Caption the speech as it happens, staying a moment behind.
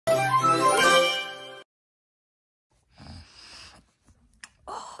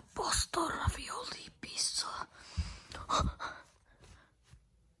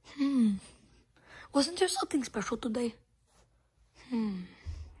Wasn't there something special today?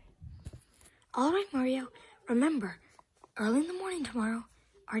 All right, Mario. Remember, early in the morning tomorrow,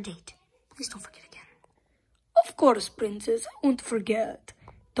 our date. Please don't forget again. Of course, Princess. I won't forget.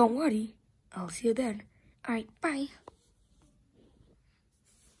 Don't worry. I'll see you then. All right, bye.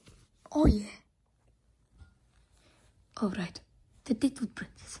 Oh, yeah. All right. The date with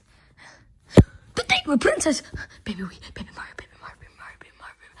Princess. The date with Princess! Baby Mario, baby Mario, baby Mario, baby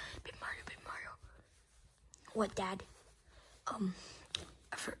Mario, baby Mario, baby Mario. What, Dad? I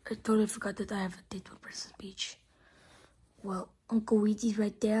totally forgot that I have a date with Princess Peach. Well, Uncle Luigi's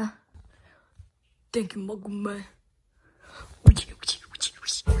right there. Thank you, Muggle Man. What do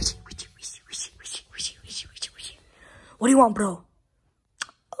you want, bro?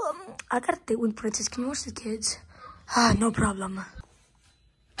 I got a date with Princess. Can you watch the kids? No problem.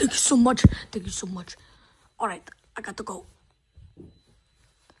 Thank you so much. Thank you so much. All right, I got to go.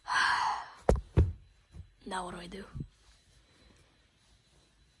 Now what do I do?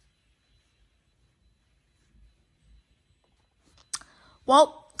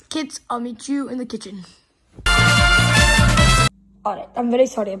 Well, kids, I'll meet you in the kitchen. All right, I'm very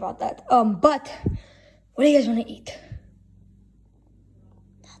sorry about that. But what do you guys want to eat?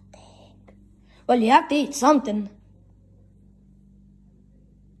 Nothing. Well, you have to eat something.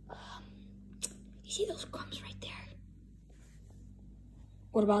 You see those crumbs right there?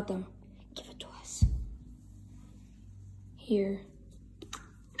 What about them? Give it to us. Here.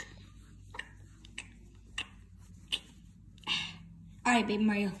 All right, baby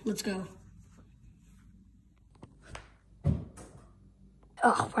Mario, let's go.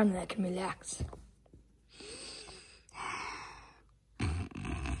 Oh, finally I can relax.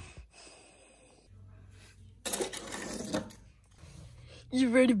 You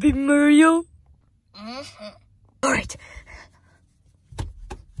ready, baby Mario? All right.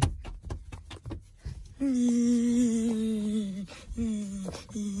 I'm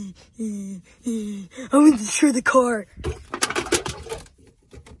gonna destroy the car.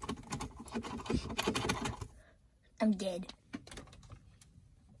 I'm dead.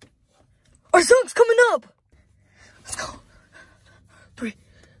 Our song's coming up. Let's go. 3,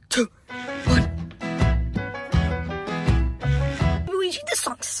 2, 1. Luigi, this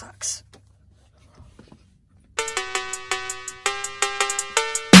song sucks.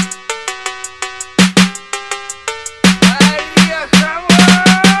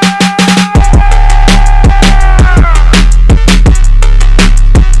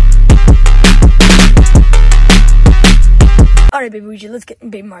 All right, baby Luigi,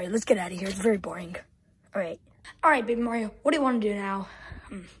 baby Mario, let's get out of here. It's very boring. All right, baby Mario, what do you want to do now?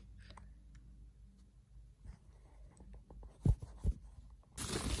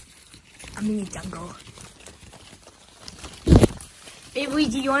 I'm in the jungle. Baby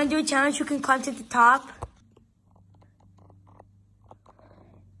Luigi, you want to do a challenge? You can climb to the top.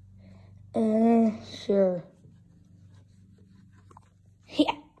 Sure.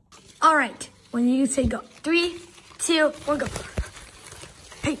 Yeah. All right. When you say go, 3, 2, 1, go.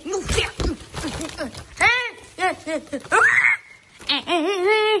 Hey, move here.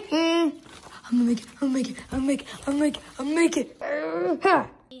 I'm gonna make it. I made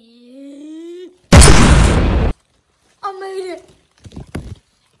it.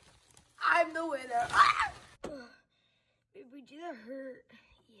 I'm the winner. Baby, did that hurt?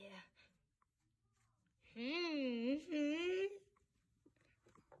 Yeah.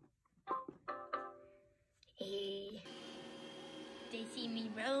 Hey. They see me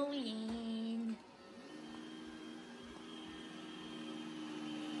rolling.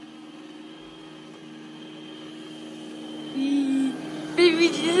 Baby,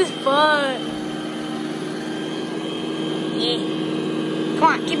 this is fun. Yeah. Come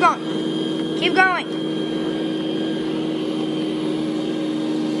on, keep going. Keep going.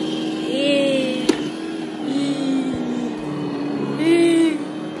 Yeah.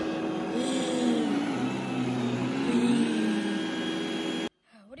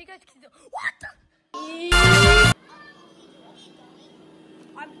 What do you guys do? What the?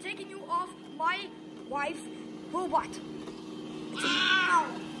 I'm taking you off my wife's robot. Ow!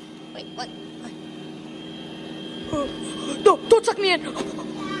 Wait, what? No, don't suck me in.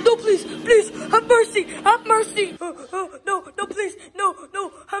 No, please, have mercy, have mercy. No, please, no,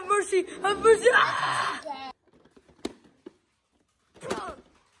 have mercy, have mercy. Ah!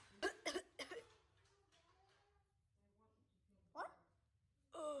 What?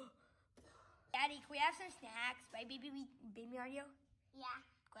 Daddy, can we have some snacks? Right, baby Mario? Yeah.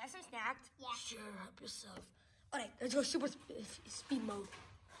 Can we have some snacks? Yeah. Sure, help yourself. All right, let's go super speed mode.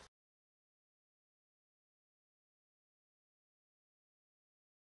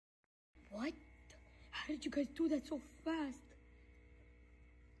 What? How did you guys do that so fast?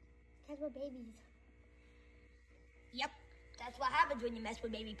 Because we're babies. Yep, that's what happens when you mess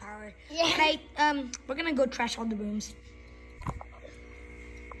with baby power. Yeah. Okay, we're gonna go trash all the rooms.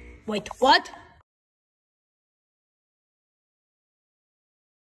 Wait, what?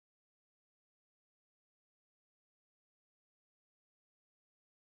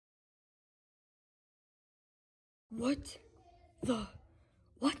 What?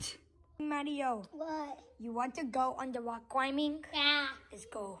 What? Mario, What? you want to go on the rock climbing? Yeah. Let's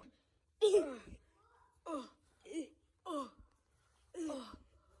go.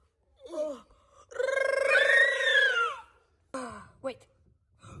 Wait.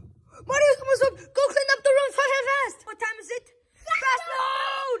 Mario's almost up. Go clean up the room fast. What time is it? Fast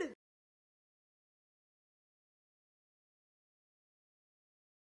mode!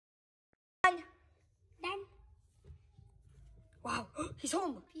 Then, Wow, he's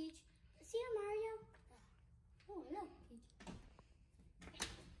home. Peach. See you, Mario. Oh, look, Peach.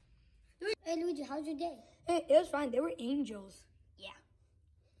 Hey, Luigi, how's your day? It was fine. They were angels. Yeah.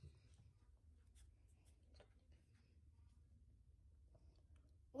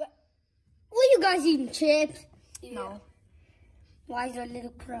 What? Were you guys eating chips? No. Why is there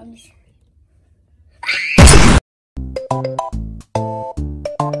little crumbs?